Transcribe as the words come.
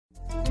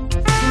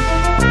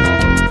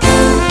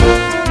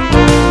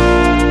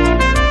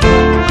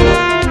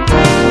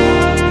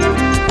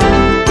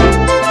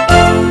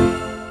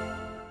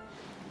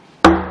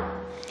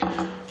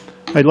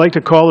I'd like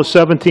to call the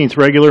 17th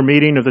regular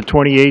meeting of the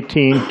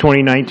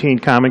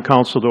 2018-2019 Common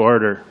Council to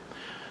order.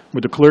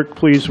 Would the clerk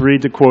please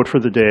read the quote for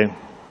the day?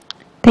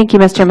 Thank you,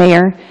 Mr.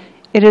 Mayor.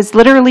 It is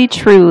literally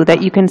true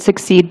that you can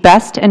succeed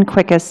best and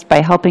quickest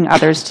by helping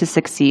others to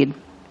succeed.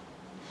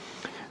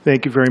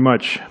 Thank you very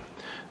much.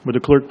 Would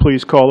the clerk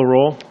please call the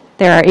roll?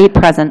 There are 8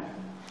 present.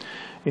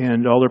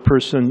 And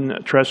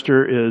Alderperson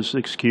Trester is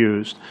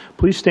excused.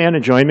 Please stand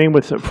and join me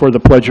for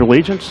the Pledge of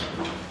Allegiance.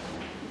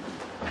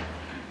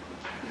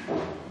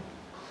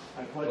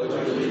 I pledge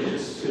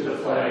allegiance to the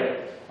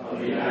flag of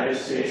the United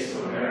States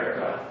of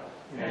America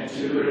and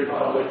to the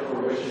republic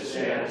for which it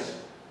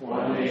stands,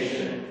 one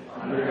nation,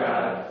 under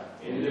God,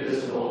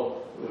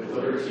 indivisible, with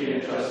liberty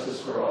and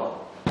justice for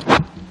all.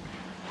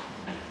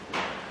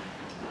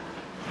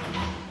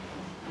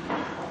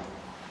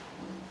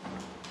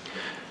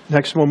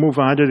 Next, we'll move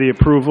on to the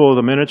approval of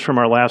the minutes from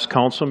our last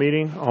council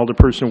meeting.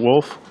 Alderperson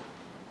Wolf.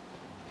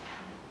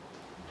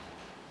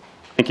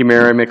 Thank you,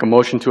 Mayor. I make a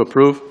motion to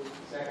approve.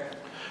 Second.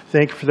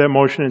 Thank you for that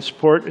motion and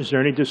support. Is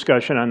there any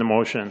discussion on the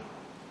motion?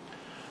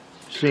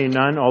 Seeing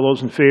none, all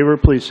those in favor,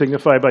 please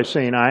signify by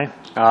saying aye.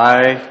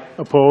 Aye.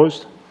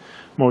 Opposed?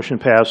 Motion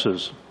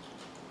passes.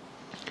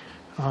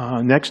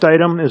 Next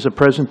item is a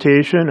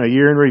presentation, a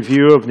year in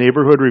review of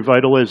neighborhood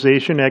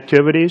revitalization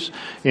activities,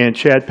 and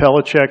Chad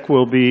Pelichek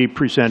will be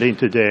presenting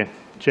today.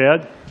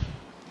 Chad?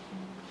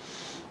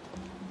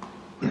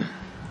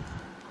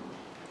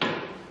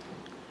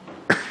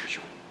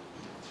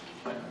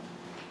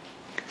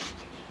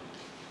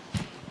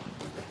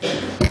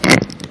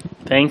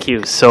 Thank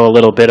you. So a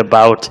little bit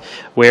about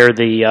where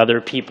the other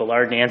people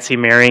are. Nancy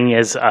Maring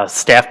is a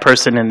staff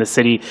person in the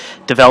City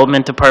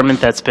Development Department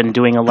that's been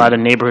doing a lot of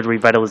neighborhood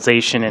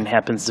revitalization and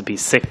happens to be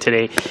sick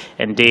today.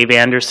 And Dave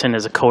Anderson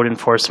is a code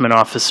enforcement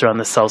officer on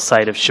the south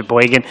side of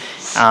Sheboygan.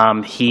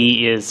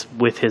 He is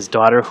with his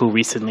daughter who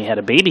recently had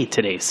a baby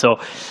today. So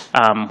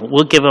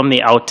we'll give him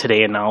the out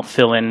today and I'll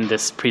fill in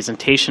this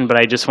presentation. But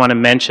I just want to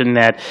mention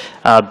that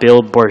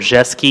Bill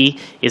Borzeski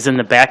is in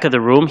the back of the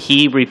room.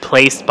 He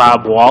replaced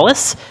Bob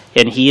Wallace,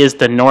 and he is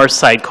the North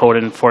Side Code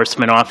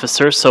Enforcement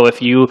Officer. So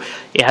if you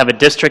have a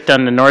district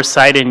on the north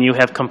side and you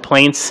have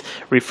complaints,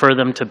 refer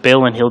them to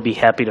Bill and he'll be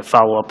happy to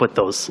follow up with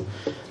those.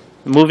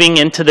 Moving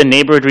into the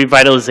neighborhood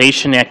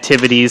revitalization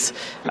activities,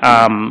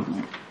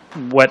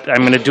 what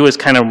I'm going to do is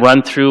kind of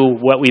run through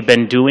what we've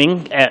been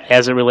doing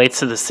as it relates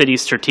to the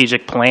city's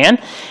strategic plan,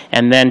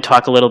 and then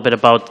talk a little bit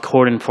about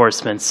code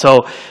enforcement.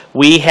 So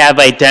we have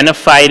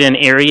identified an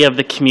area of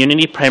the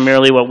community,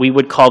 primarily what we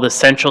would call the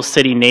central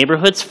city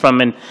neighborhoods, from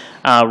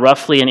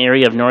roughly an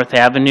area of North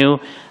Avenue,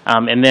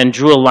 and then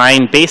drew a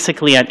line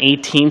basically on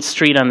 18th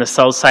Street on the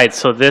south side.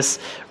 So this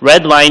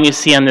red line you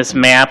see on this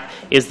map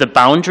is the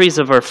boundaries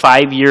of our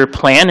 5-year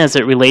plan as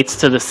it relates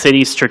to the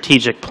city's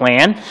strategic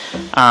plan.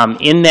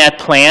 In that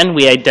plan,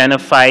 we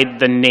identified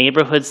the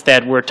neighborhoods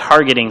that we're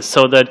targeting.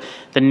 So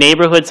the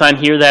neighborhoods on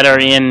here that are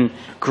in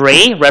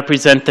gray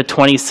represent the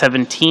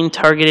 2017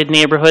 targeted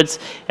neighborhoods,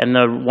 and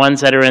the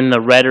ones that are in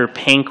the red or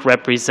pink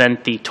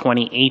represent the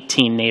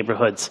 2018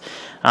 neighborhoods.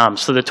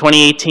 So the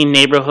 2018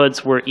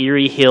 neighborhoods were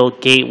Erie Hill,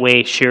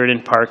 Gateway,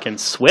 Sheridan Park, and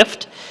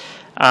Swift.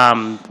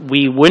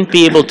 We wouldn't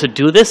be able to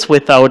do this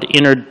without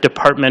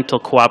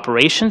interdepartmental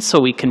cooperation,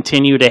 so we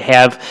continue to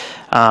have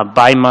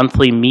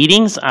bi-monthly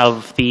meetings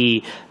of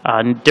the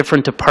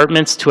different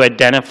departments to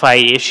identify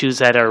issues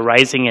that are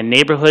rising in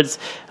neighborhoods.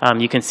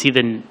 You can see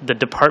the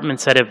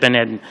departments that have been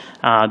in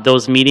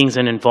those meetings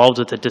and involved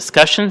with the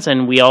discussions,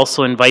 and we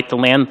also invite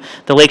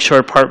the Lakeshore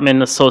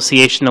Apartment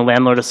Association, the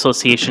Landlord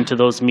Association, to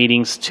those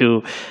meetings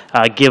to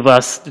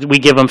we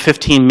give them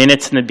 15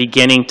 minutes in the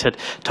beginning to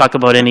talk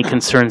about any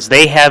concerns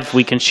they have.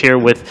 We can share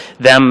with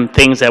them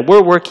things that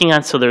we're working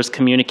on, so there's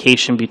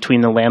communication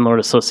between the Landlord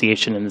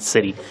Association and the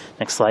city.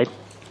 Next slide.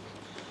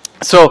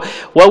 So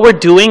what we're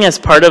doing as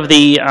part of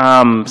the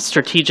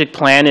strategic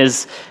plan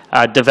is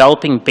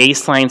developing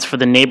baselines for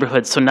the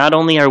neighborhood. So not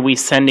only are we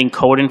sending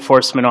code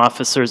enforcement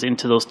officers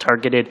into those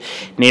targeted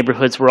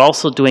neighborhoods, we're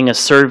also doing a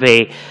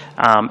survey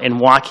and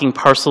walking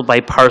parcel by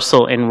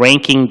parcel and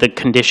ranking the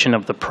condition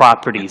of the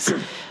properties.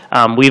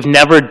 We've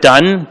never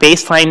done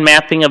baseline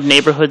mapping of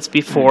neighborhoods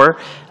before,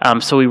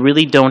 so we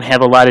really don't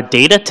have a lot of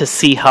data to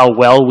see how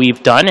well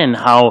we've done and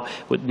how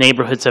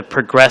neighborhoods have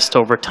progressed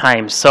over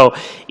time. So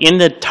in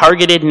the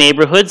targeted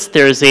neighborhoods,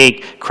 there's a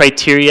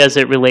criteria as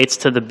it relates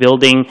to the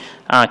building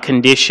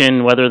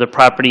condition, whether the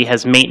property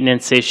has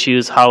maintenance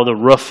issues, how the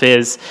roof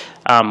is,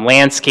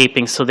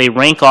 landscaping. So they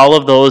rank all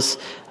of those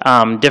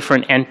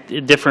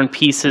different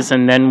pieces,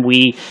 and then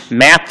we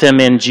map them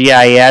in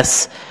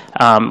GIS,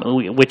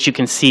 which you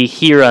can see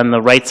here on the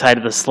right side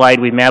of the slide.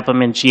 We map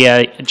them in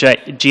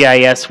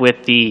GIS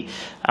with the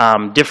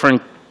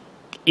different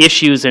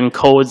issues and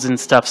codes and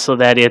stuff, so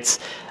that it's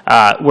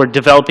we're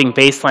developing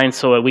baselines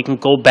so that we can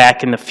go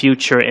back in the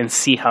future and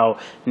see how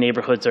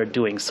neighborhoods are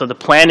doing. So the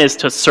plan is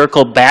to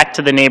circle back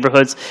to the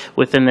neighborhoods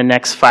within the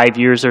next 5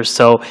 years or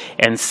so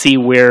and see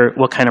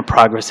what kind of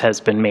progress has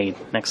been made.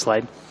 Next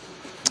slide.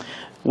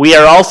 We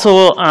are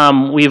also,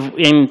 we've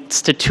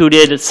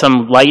instituted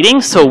some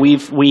lighting, so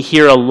we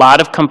hear a lot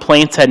of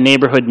complaints at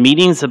neighborhood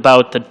meetings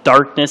about the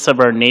darkness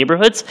of our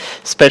neighborhoods,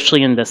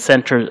 especially in the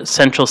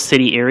central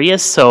city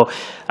areas. So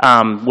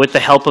with the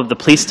help of the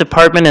police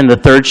department and the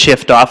third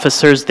shift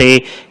officers,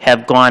 they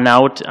have gone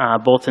out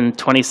both in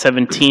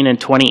 2017 and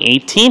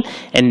 2018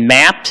 and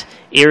mapped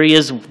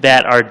areas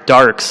that are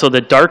dark. So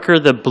the darker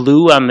the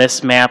blue on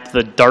this map,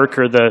 the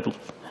darker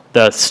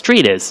the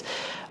street is.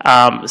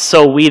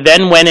 So we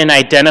then went and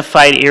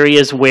identified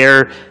areas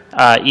where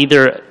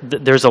either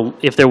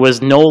if there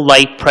was no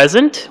light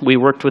present, we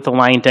worked with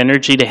Alliant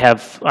Energy to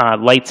have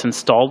lights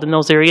installed in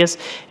those areas,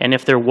 and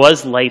if there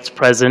was lights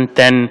present,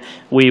 then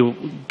we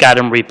got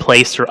them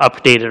replaced or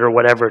updated or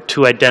whatever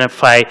to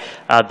identify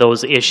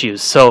those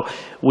issues. So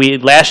we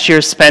last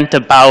year spent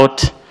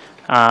about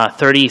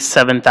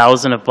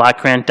 $37,000 of block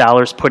grant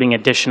dollars putting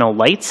additional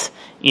lights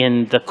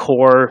in the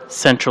core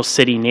central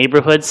city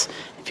neighborhoods.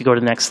 If you go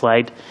to the next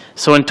slide.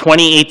 So in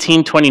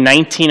 2018,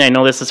 2019, I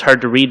know this is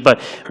hard to read,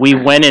 but we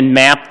went and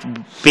mapped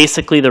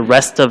basically the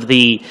rest of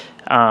the,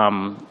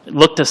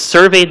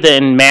 surveyed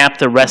and mapped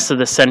the rest of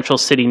the central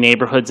city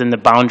neighborhoods and the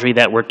boundary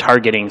that we're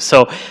targeting.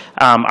 So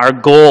our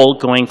goal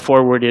going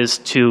forward is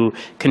to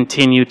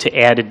continue to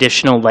add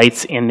additional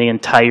lights in the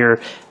entire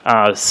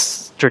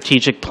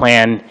strategic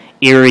plan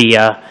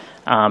area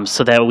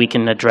so that we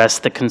can address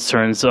the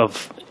concerns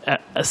of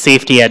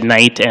safety at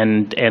night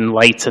and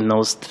lights and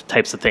those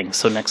types of things.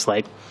 So next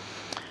slide.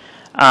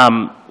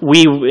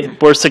 We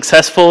were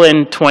successful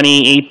in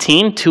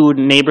 2018. 2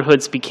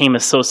 neighborhoods became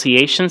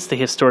associations, the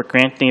Historic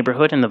Grant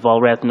Neighborhood and the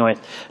Volrath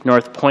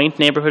North Point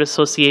Neighborhood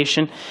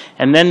Association.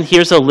 And then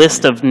here's a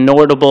list of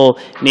notable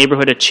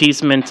neighborhood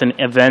achievements and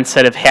events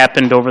that have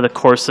happened over the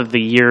course of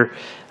the year.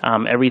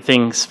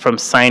 Everything from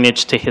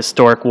signage to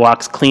historic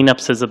walks.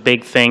 Cleanups is a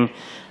big thing.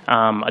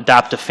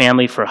 Adopt a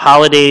family for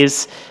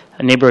holidays,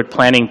 neighborhood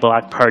planning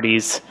block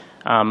parties,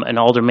 an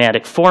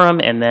aldermanic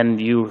forum, and then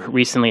you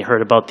recently heard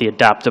about the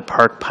Adopt a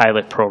Park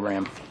pilot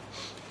program.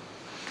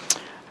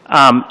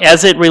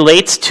 As it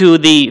relates to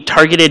the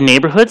targeted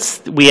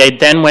neighborhoods, we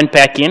then went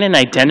back in and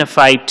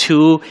identified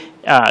 2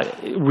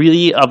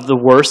 really of the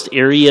worst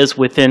areas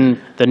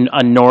within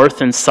a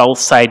north and south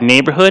side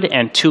neighborhood,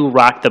 and 2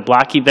 Rock the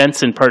Block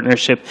events in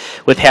partnership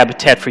with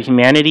Habitat for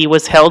Humanity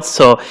was held.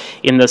 So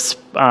in the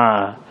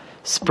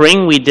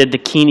spring, we did the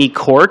Keeney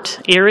Court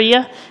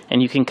area,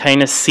 and you can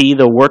kind of see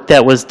the work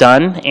that was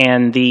done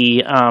and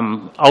the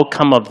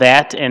outcome of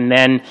that. And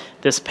then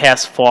this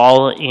past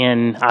fall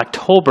in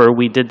October,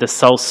 we did the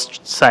south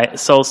side,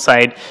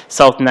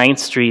 South 9th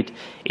Street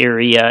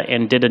area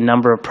and did a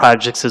number of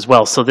projects as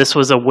well. So this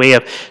was a way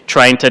of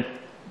trying to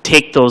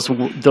take the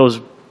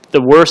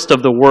worst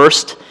of the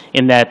worst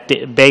in that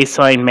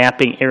baseline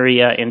mapping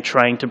area and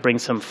trying to bring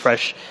some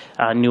fresh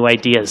new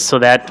ideas. So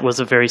that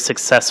was a very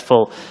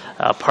successful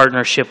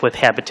partnership with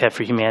Habitat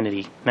for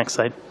Humanity. Next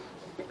slide.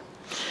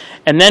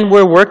 And then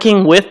we're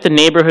working with the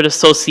neighborhood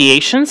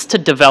associations to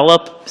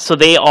develop, so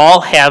they all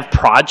have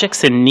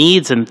projects and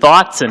needs and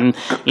thoughts, and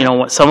you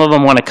know, some of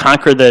them want to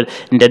conquer the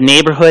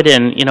neighborhood,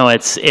 and you know,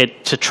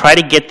 to try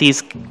to get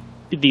these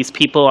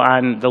people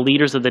on, the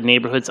leaders of the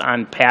neighborhoods,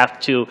 on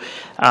path to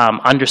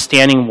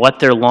understanding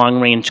what their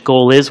long-range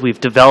goal is. We've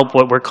developed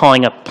what we're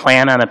calling a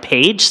plan on a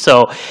page.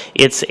 So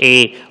it's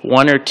a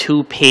 1 or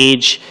 2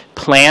 page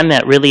plan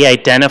that really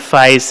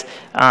identifies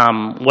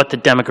what the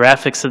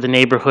demographics of the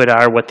neighborhood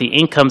are, what the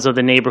incomes of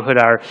the neighborhood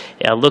are,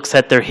 looks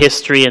at their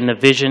history and the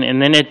vision,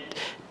 and then it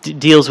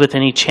deals with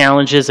any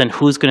challenges and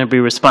who's going to be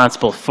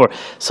responsible for.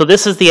 So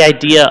this is the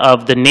idea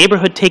of the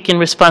neighborhood taking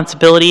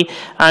responsibility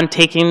on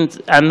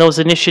those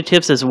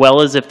initiatives, as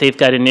well as if they've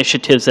got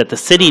initiatives that the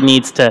city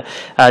needs to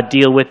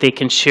deal with, they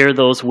can share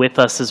those with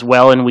us as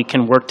well, and we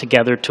can work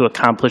together to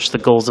accomplish the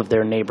goals of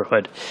their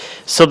neighborhood.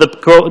 So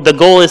the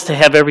goal is to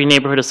have every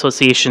neighborhood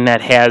association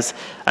that has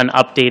an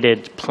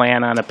updated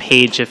plan on a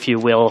page, if you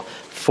will,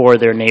 for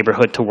their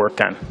neighborhood to work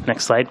on.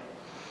 Next slide.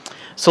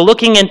 So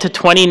looking into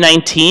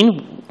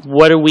 2019,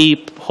 what are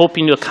we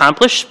hoping to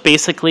accomplish?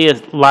 Basically a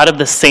lot of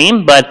the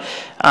same, but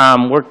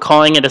we're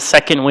calling it a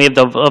second wave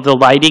of the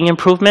lighting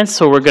improvements.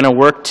 So we're going to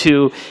work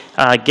to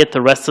get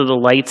the rest of the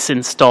lights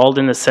installed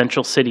in the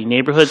central city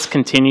neighborhoods,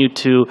 continue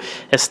to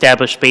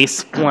establish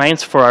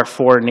baselines for our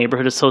 4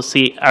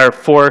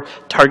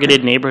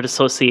 targeted neighborhood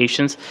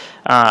associations.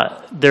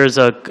 There's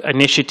an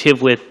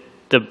initiative with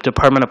the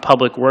Department of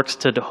Public Works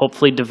to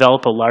hopefully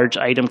develop a large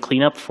item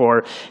cleanup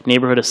for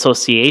neighborhood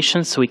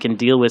associations so we can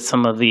deal with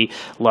some of the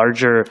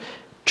larger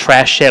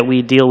trash that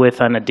we deal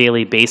with on a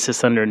daily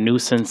basis under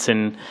nuisance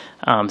and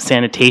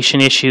sanitation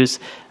issues.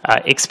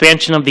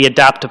 Expansion of the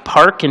Adopt a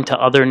Park into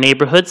other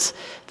neighborhoods.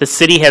 The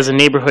city has a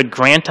neighborhood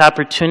grant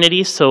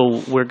opportunity,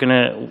 so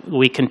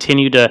we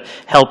continue to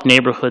help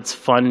neighborhoods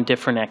fund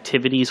different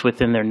activities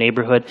within their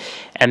neighborhood,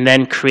 and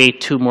then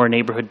create 2 more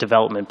neighborhood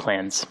development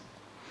plans.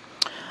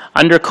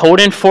 Under code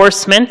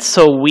enforcement,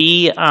 so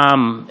we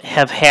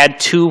have had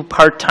 2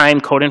 part-time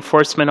code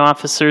enforcement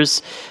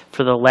officers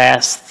for the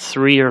last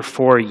 3 or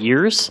 4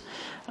 years.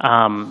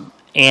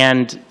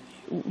 And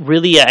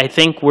really, I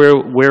think where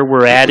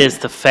we're at is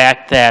the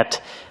fact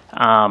that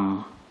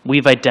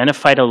we've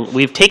identified,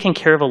 we've taken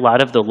care of a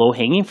lot of the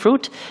low-hanging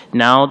fruit.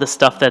 Now the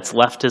stuff that's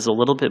left is a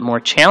little bit more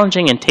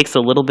challenging and takes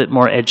a little bit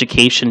more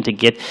education to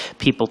get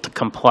people to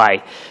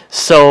comply.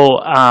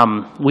 So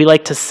we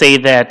like to say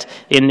that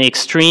in the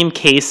extreme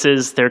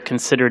cases, they're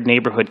considered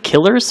neighborhood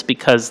killers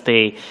because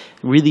they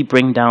really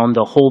bring down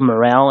the whole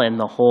morale and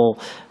the whole,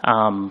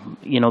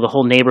 the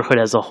whole neighborhood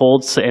as a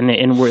whole. So,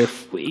 and we're,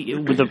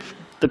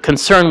 the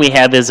concern we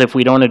have is if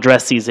we don't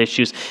address these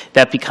issues,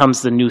 that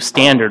becomes the new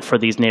standard for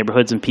these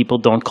neighborhoods, and people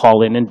don't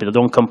call in and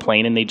don't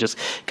complain, and they just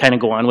kind of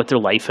go on with their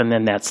life, and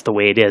then that's the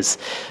way it is.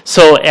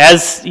 So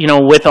as,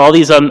 with all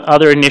these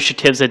other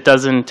initiatives, it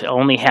doesn't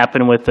only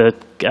happen with the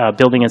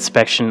building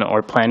inspection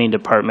or planning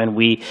department.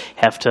 We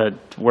have to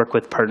work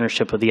with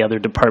partnership with the other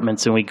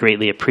departments, and we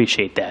greatly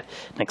appreciate that.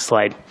 Next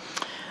slide.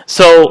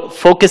 So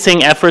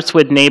focusing efforts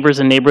with neighbors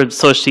and neighborhood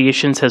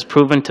associations has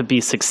proven to be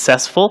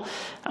successful.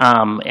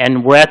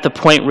 And we're at the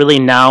point really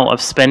now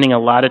of spending a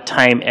lot of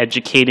time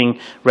educating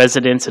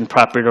residents and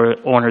property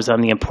owners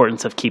on the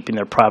importance of keeping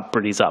their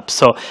properties up.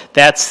 So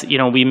that's,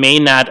 we may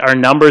not, our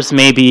numbers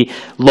may be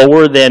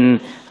lower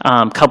than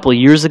a couple of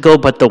years ago,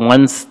 but the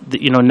ones,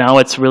 that, now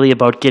it's really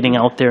about getting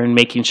out there and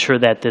making sure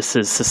that this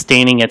is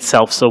sustaining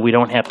itself so we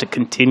don't have to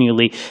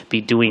continually be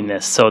doing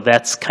this. So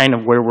that's kind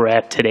of where we're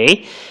at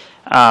today.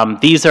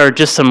 These are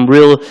just some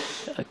real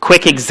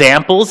quick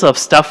examples of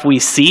stuff we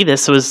see.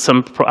 This was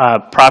some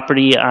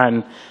property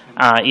on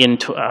in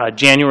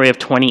January of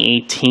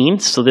 2018.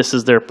 So this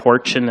is their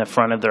porch in the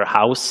front of their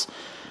house.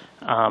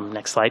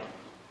 Next slide.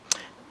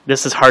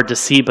 This is hard to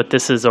see, but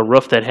this is a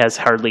roof that has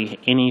hardly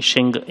any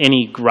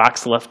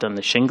rocks left on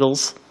the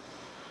shingles.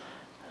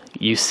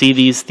 You see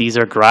these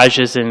are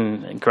garages,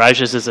 and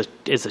garages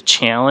is a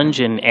challenge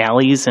in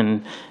alleys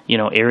and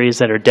areas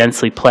that are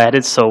densely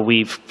platted. So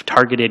we've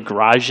targeted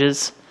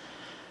garages.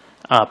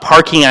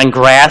 Parking on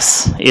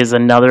grass is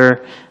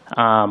another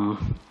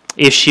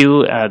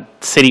issue.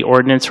 City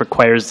ordinance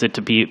requires it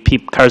to be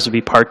cars to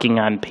be parking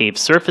on paved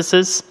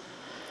surfaces.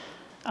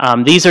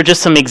 These are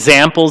just some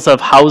examples of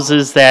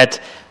houses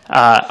that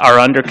are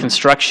under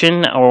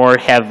construction or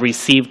have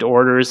received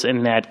orders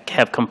and that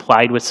have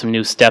complied with some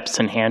new steps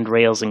and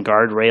handrails and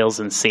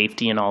guardrails and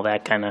safety and all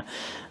that kind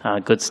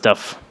of good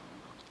stuff.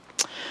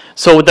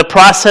 So the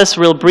process,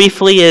 real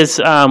briefly,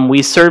 is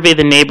we survey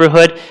the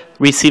neighborhood,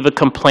 receive a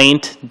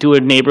complaint, do a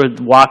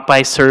neighborhood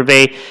walk-by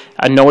survey,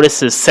 a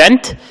notice is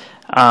sent.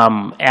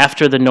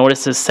 After the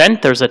notice is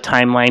sent, there's a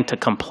timeline to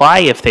comply.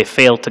 If they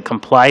fail to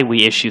comply,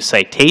 we issue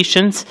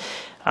citations.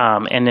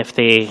 And if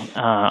they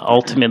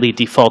ultimately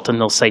default on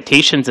those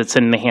citations, it's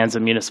in the hands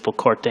of municipal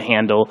court to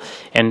handle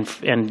and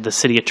the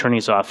city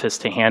attorney's office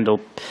to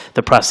handle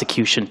the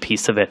prosecution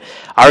piece of it.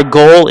 Our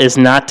goal is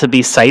not to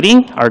be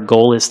citing. Our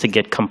goal is to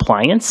get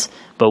compliance,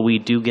 but we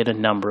do get a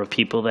number of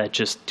people that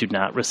just do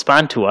not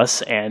respond to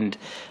us, and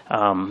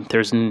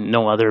there's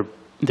no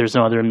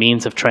other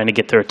means of trying to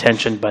get their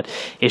attention but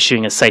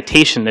issuing a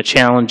citation. The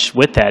challenge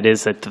with that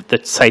is that the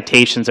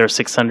citations are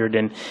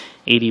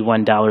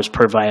 $681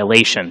 per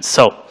violation.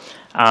 So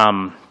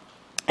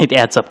it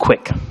adds up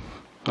quick.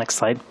 Next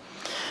slide.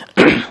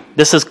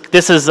 This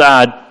is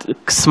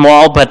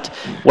small, but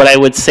what I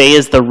would say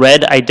is the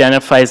red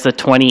identifies the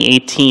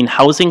 2018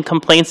 housing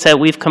complaints that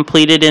we've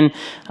completed in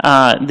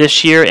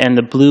this year, and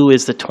the blue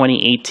is the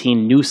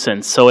 2018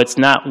 nuisance. So it's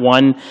not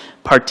one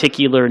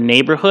particular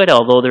neighborhood,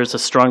 although there's a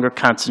stronger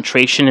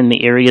concentration in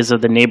the areas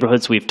of the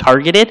neighborhoods we've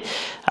targeted,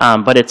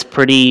 but it's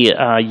pretty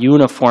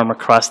uniform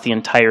across the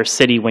entire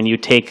city when you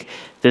take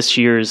this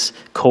year's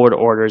code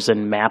orders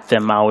and map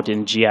them out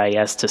in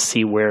GIS to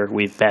see where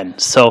we've been.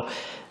 So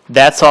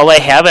that's all I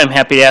have. I'm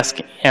happy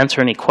to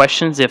answer any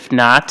questions. If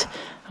not,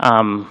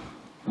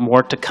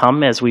 more to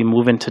come as we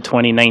move into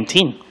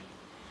 2019.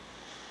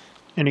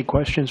 Any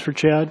questions for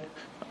Chad?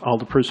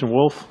 Alderperson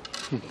Wolf.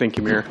 Thank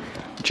you, Mayor.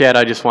 Chad,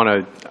 I just want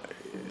to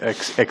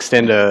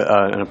extend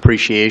an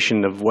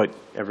appreciation of what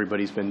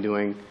everybody's been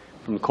doing,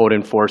 from code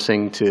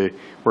enforcing to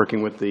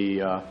working with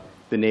the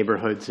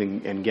neighborhoods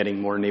and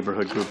getting more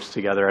neighborhood groups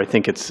together. I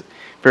think it's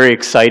very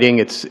exciting.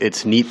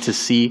 It's neat to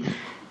see.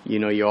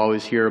 You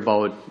always hear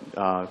about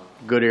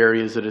good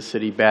areas of the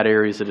city, bad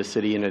areas of the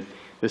city, and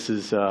this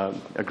is a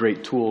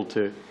great tool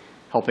to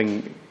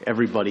helping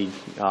everybody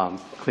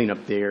clean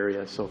up the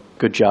area. So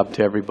good job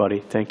to everybody.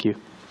 Thank you.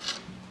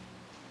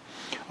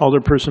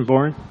 Alderperson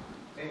Boren.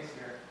 Thanks,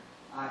 Mayor.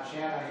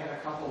 Chad, I had a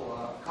couple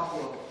of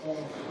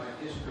homes in my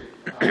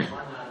district,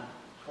 one on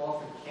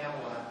 12th and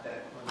Camelot,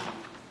 that when the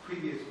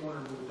previous owner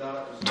moved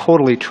out, it was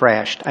totally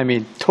trashed. I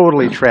mean,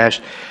 totally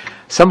trashed.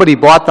 Somebody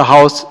bought the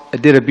house,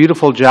 did a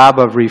beautiful job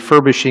of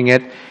refurbishing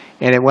it,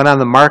 and it went on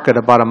the market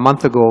about a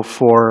month ago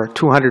for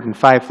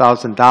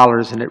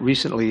 $205,000, and it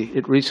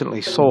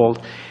recently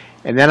sold.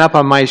 And then up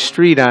on my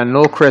street on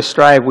Knollcrest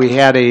Drive, we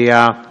had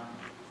a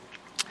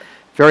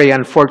very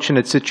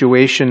unfortunate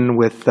situation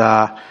with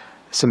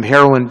some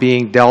heroin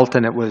being dealt,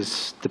 and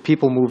the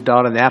people moved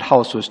out, and that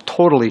house was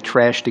totally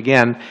trashed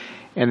again.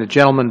 and the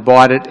gentleman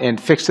bought it and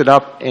fixed it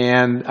up,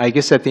 and I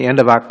guess at the end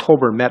of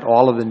October met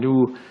all of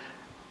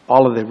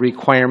the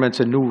requirements,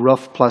 a new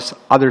roof plus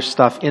other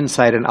stuff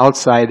inside and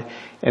outside,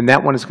 and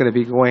that one is going to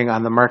be going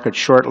on the market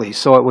shortly.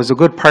 So it was a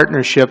good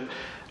partnership.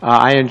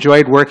 I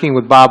enjoyed working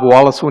with Bob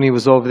Wallace when he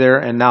was over there,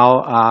 and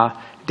now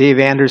Dave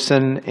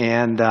Anderson,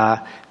 and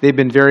they've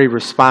been very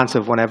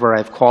responsive whenever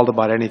I've called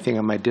about anything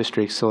in my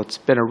district, so it's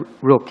been a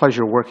real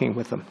pleasure working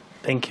with them.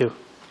 Thank you.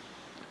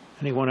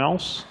 Anyone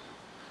else?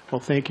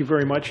 Well, thank you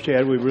very much,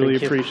 Chad. We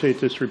really appreciate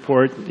this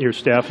report. Your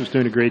staff is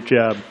doing a great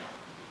job.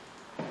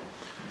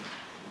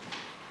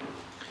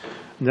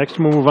 Next,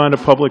 we'll move on to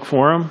public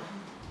forum.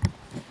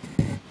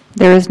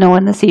 There is no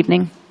one this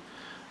evening.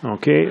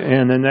 Okay,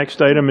 and the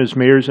next item is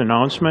mayor's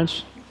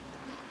announcements.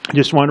 I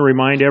just want to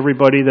remind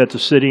everybody that the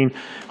City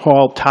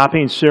Hall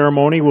topping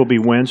ceremony will be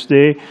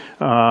Wednesday,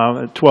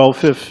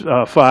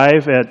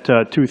 12/5 at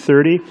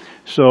 2:30.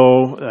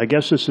 So I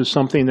guess this is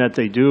something that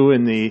they do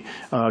in the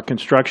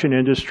construction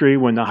industry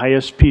when the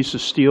highest piece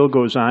of steel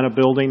goes on a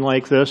building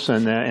like this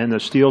and the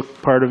steel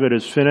part of it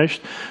is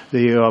finished.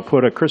 They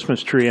put a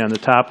Christmas tree on the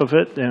top of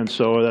it, and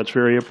so that's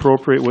very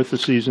appropriate with the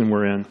season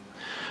we're in.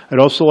 I'd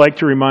also like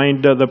to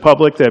remind the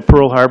public that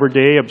Pearl Harbor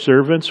Day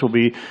observance will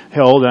be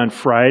held on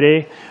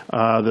Friday,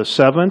 the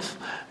 7th,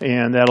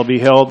 and that'll be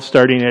held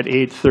starting at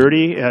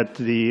 8:30 at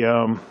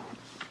the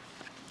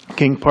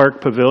King Park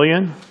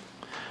Pavilion.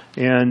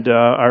 And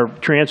our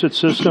transit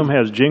system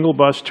has jingle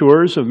bus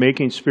tours of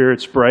Making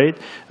Spirits Bright.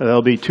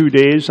 There'll be 2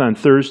 days on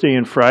Thursday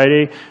and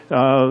Friday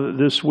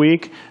this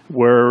week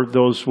where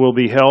those will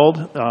be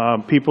held.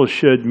 People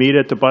should meet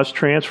at the bus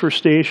transfer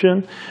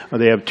station.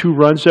 They have 2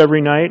 runs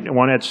every night,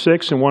 one at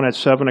 6 and one at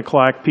 7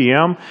 o'clock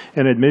p.m.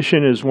 And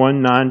admission is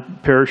 1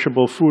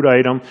 non-perishable food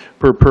item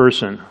per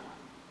person.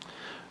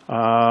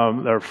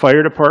 Our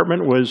fire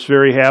department was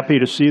very happy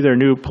to see their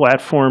new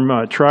platform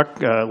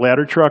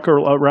ladder truck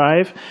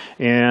arrive,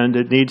 and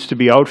it needs to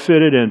be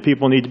outfitted and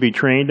people need to be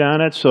trained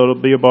on it, so it'll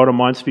be about a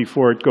month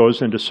before it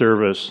goes into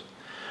service.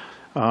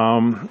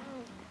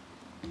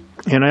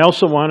 And I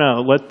also want to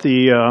let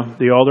the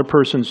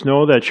alderpersons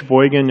know that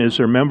Sheboygan is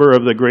a member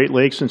of the Great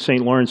Lakes and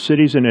St. Lawrence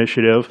Cities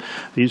Initiative.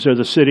 These are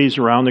the cities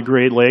around the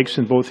Great Lakes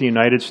in both the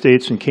United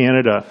States and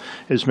Canada.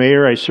 As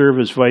mayor, I serve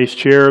as vice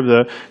chair of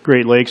the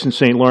Great Lakes and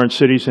St. Lawrence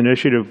Cities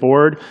Initiative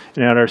Board.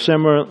 And at our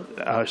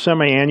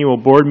semi-annual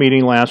board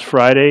meeting last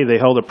Friday, they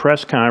held a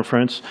press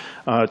conference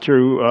to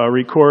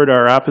record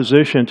our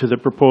opposition to the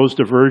proposed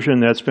diversion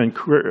that's been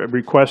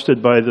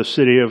requested by the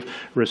city of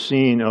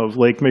Racine of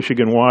Lake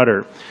Michigan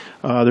water.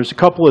 There's a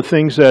couple of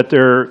things that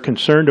they're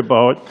concerned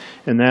about,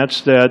 and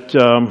that's that,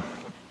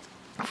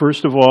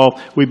 first of all,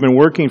 we've been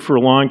working for a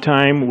long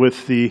time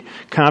with the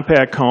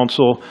Compact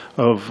Council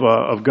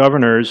of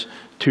Governors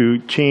to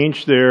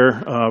change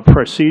their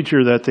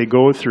procedure that they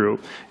go through.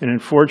 And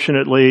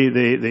unfortunately,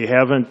 they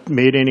haven't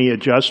made any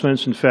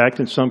adjustments. In fact,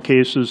 in some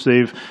cases,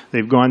 they've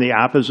gone the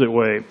opposite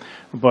way.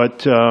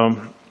 But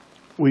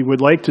we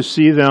would like to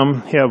see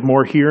them have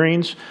more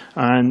hearings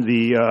on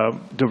the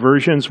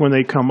diversions when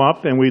they come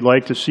up, and we'd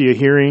like to see a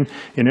hearing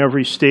in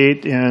every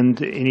state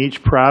and in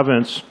each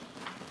province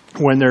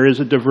when there is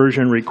a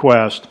diversion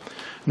request.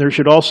 There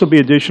should also be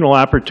additional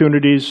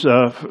opportunities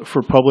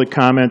for public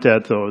comment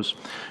at those.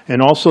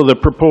 And also the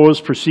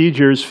proposed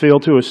procedures fail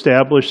to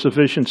establish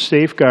sufficient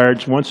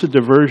safeguards once a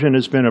diversion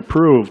has been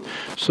approved.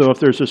 So if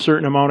there's a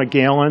certain amount of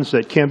gallons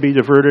that can be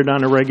diverted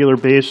on a regular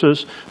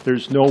basis,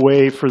 there's no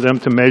way for them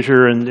to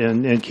measure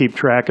and keep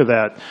track of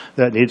that.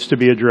 That needs to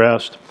be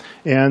addressed.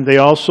 And they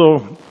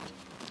also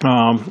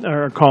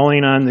are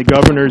calling on the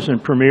governors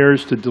and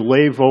premiers to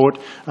delay vote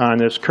on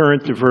this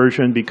current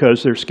diversion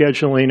because they're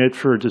scheduling it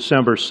for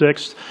December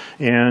 6th,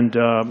 and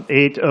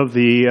 5 of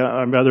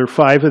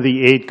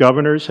the 8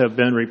 governors have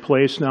been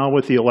replaced now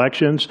with the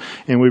elections,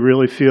 and we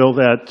really feel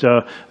that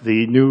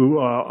the new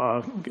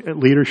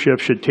leadership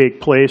should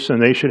take place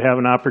and they should have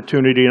an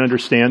opportunity to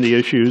understand the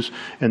issues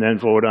and then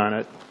vote on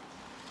it.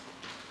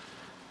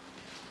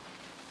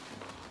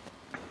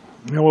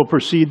 Now we'll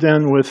proceed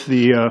then with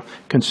the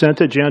consent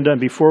agenda. And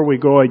before we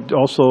go, I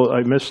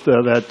missed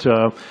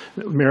that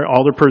Mayor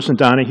Alderperson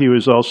Donahue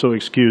is also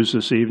excused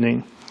this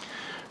evening.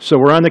 So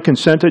we're on the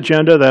consent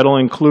agenda. That'll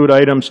include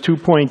items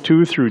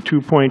 2.2 through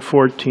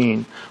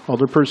 2.14.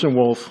 Alderperson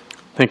Wolf.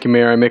 Thank you,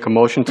 Mayor. I make a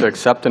motion to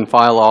accept and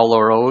file all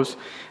our O's,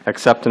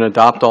 accept and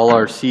adopt all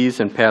our C's,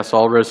 and pass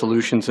all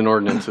resolutions and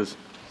ordinances.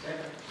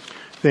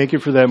 Thank you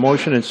for that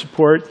motion and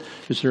support.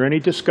 Is there any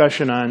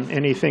discussion on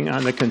anything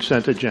on the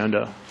consent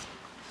agenda?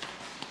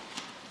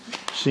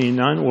 Seeing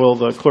none, will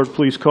the clerk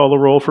please call the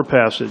roll for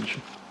passage?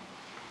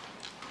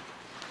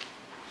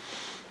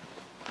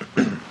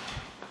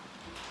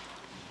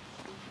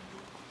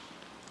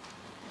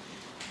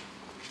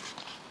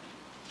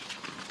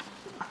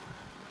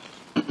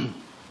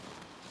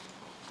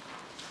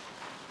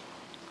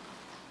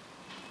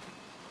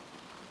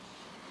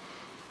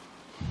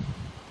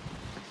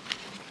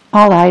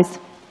 All ayes.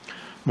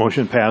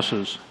 Motion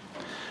passes.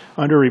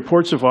 Under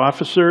reports of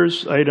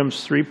officers,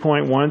 items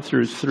 3.1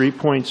 through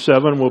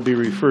 3.7 will be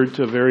referred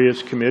to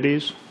various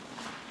committees.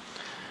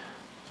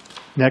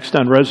 Next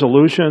on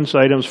resolutions,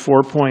 items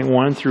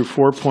 4.1 through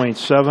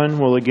 4.7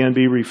 will again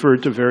be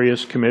referred to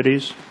various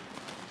committees.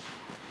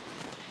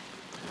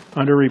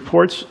 Under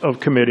reports of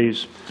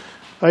committees,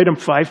 item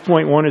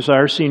 5.1 is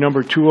RC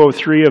number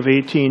 203 of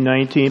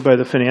 1819 by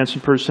the Finance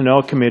and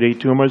Personnel Committee,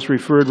 to whom was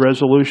referred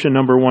resolution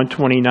number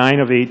 129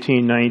 of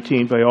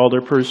 1819 by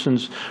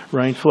Alderpersons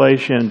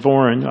Rindfleisch and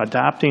Boren,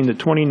 adopting the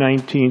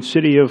 2019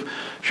 City of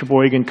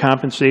Sheboygan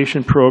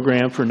Compensation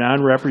Program for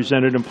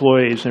non-represented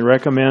employees, and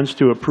recommends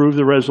to approve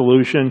the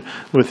resolution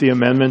with the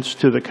amendments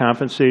to the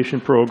compensation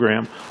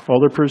program.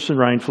 Alderperson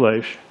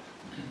Rindfleisch.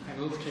 I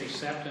move to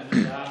accept and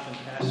adopt and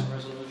pass the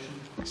resolution.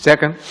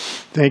 Second.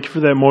 Thank you for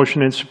that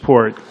motion and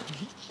support.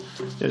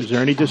 Is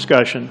there any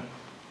discussion?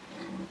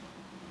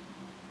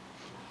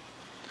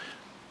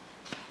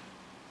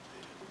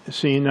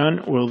 Seeing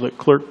none, will the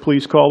clerk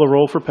please call the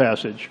roll for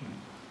passage?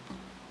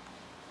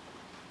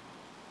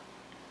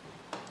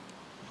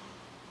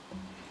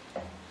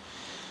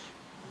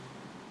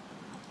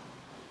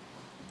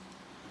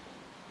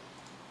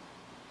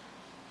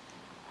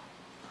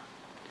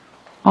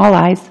 All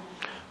ayes.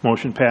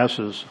 Motion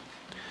passes.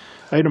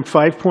 Item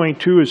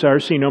 5.2 is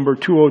RC number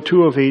 202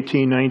 of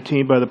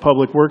 1819 by the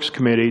Public Works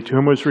Committee, to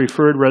whom was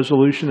referred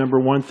resolution number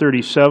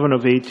 137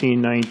 of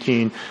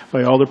 1819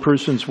 by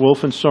Alderpersons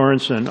Wolf and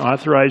Sorensen,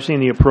 authorizing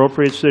the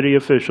appropriate city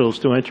officials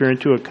to enter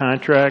into a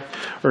contract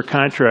or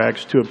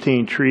contracts to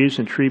obtain trees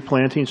and tree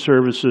planting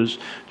services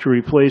to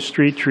replace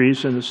street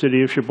trees in the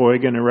city of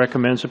Sheboygan, and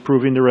recommends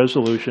approving the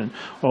resolution.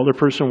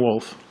 Alderperson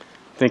Wolf.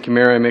 Thank you,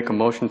 Mayor. I make a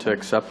motion to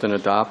accept and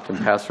adopt and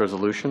pass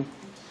resolution.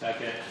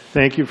 Second.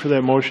 Thank you for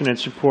that motion and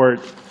support.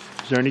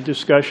 Is there any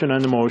discussion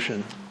on the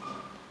motion?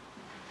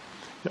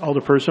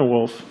 Alderperson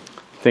Wolf.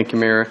 Thank you,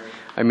 Mayor.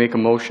 I make a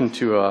motion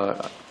to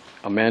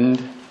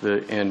amend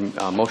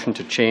motion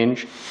to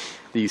change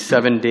the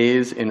 7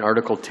 days in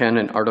Article 10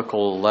 and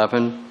Article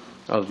 11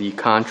 of the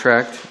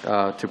contract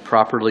to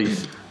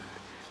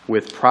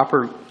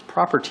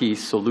Property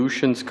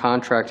Solutions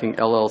Contracting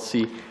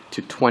LLC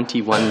to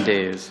 21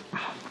 days.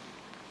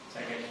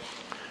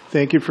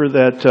 Thank you for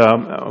that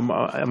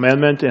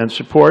amendment and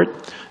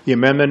support. The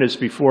amendment is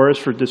before us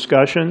for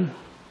discussion.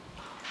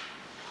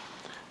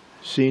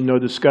 Seeing no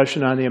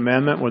discussion on the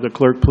amendment, will the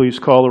clerk please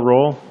call the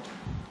roll?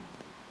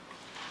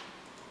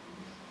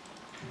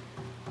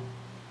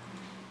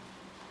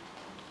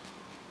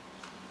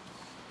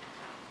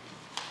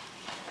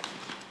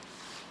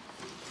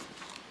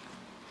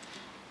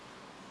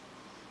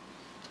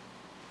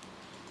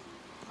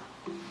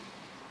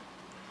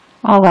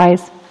 All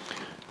ayes.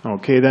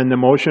 Okay, then the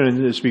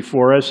motion is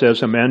before us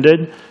as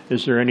amended.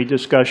 Is there any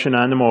discussion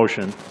on the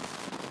motion?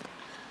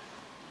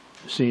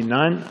 Seeing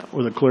none,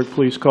 will the clerk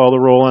please call the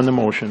roll on the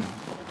motion?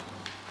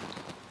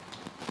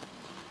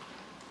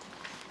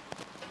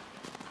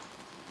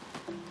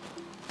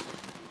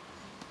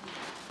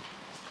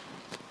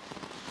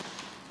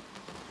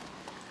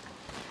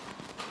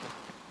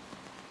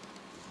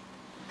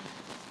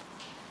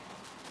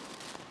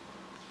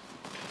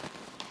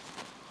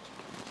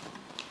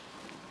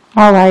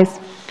 All ayes.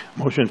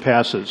 Motion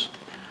passes.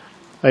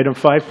 Item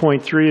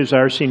 5.3 is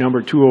RC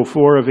number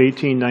 204 of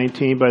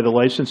 1819 by the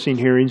Licensing,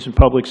 Hearings, and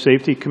Public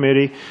Safety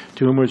Committee,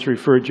 to whom was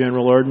referred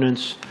General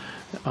Ordinance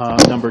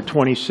number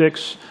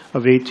 26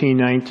 of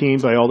 1819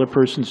 by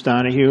Alderpersons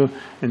Donahue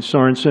and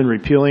Sorensen,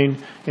 repealing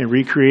and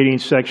recreating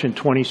Section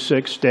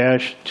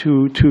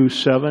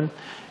 26-227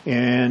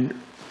 and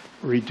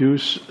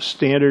reduce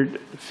standard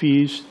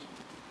fees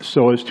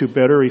so as to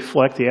better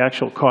reflect the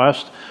actual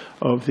cost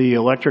of the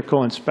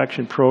electrical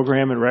inspection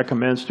program, and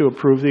recommends to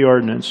approve the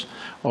ordinance.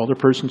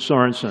 Alderperson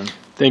Sorensen.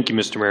 Thank you,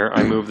 Mr. Mayor.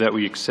 I move that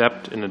we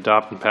accept and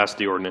adopt and pass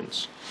the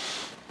ordinance.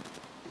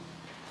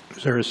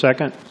 Is there a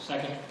second?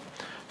 Second.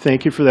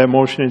 Thank you for that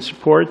motion and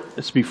support.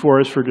 It's before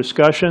us for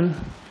discussion.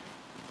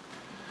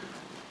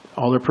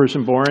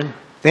 Alderperson Boren.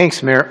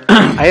 Thanks, Mayor.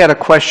 I had a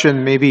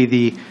question maybe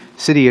the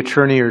city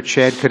attorney or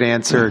Chad could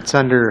answer. It's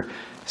under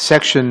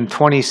Section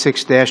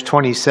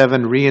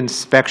 26-27,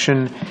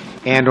 reinspection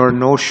and or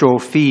no-show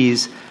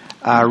fees.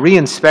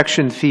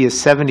 Reinspection fee is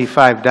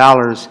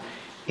 $75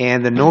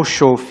 and the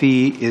no-show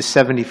fee is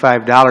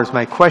 $75.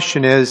 My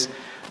question is,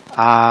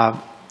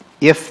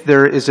 if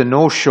there is a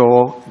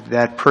no-show,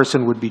 that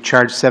person would be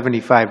charged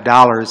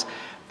 $75,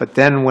 but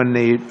then when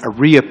they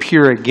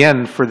reappear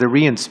again for the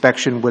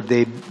reinspection, would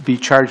they be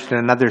charged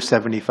another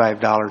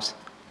 $75?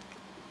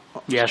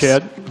 Yes.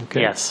 Chad?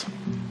 Okay. Yes.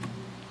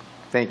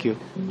 Thank you.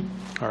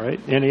 All right.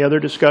 Any other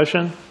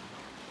discussion?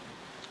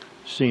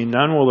 Seeing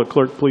none, will the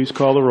clerk please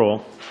call the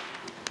roll?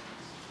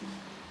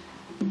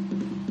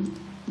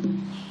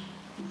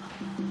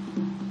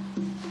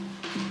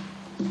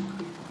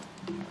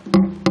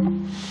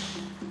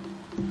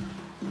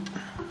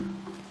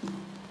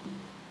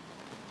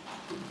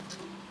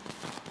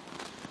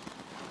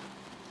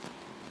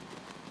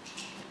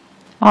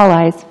 All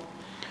ayes.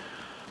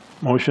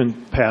 Motion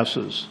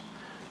passes.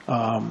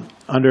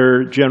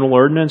 Under general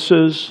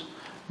ordinances,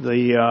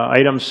 the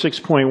items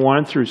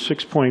 6.1 through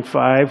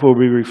 6.5 will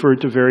be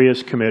referred to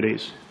various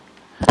committees.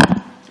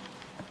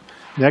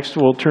 Next,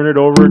 we'll turn it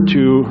over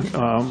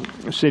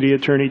to City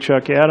Attorney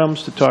Chuck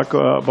Adams to talk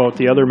about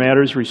the other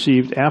matters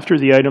received after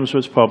the items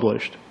was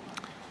published.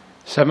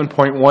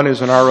 7.1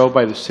 is an RO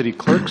by the city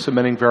clerk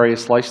submitting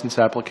various license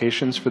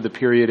applications for the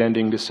period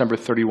ending December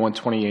 31,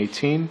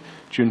 2018,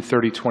 June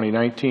 30,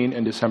 2019,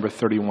 and December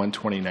 31,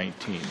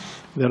 2019.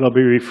 That'll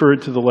be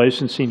referred to the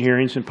Licensing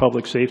Hearings and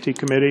Public Safety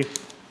Committee.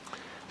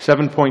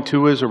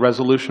 7.2 is a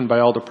resolution by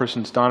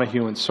Alderpersons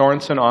Donahue and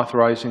Sorensen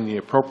authorizing the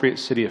appropriate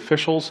city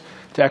officials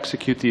to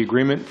execute the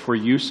agreement for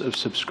use of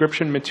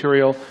subscription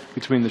material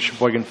between the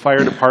Sheboygan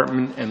Fire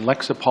Department and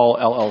Lexipol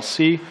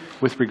LLC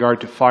with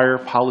regard to fire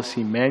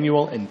policy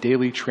manual and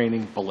daily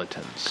training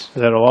bulletins.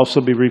 That'll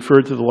also be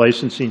referred to the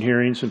Licensing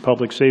Hearings and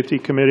Public Safety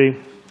Committee.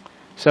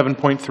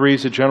 7.3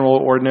 is a general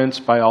ordinance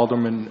by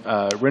Alderman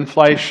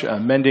Rindfleisch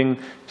amending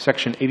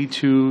Section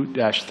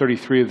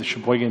 82-33 of the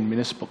Sheboygan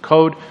Municipal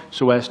Code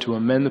so as to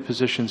amend the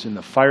positions in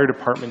the Fire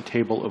Department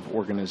Table of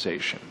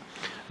Organization.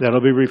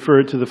 That'll be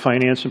referred to the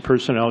Finance and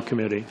Personnel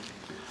Committee.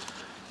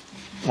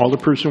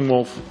 Alderperson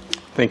Wolf.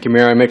 Thank you,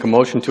 Mayor. I make a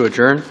motion to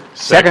adjourn.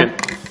 Second.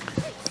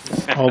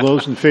 All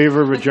those in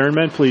favor of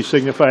adjournment, please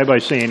signify by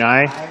saying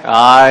aye.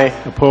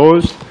 Aye.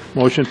 Opposed?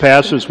 Motion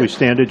passes. We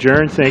stand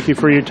adjourned. Thank you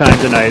for your time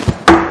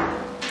tonight.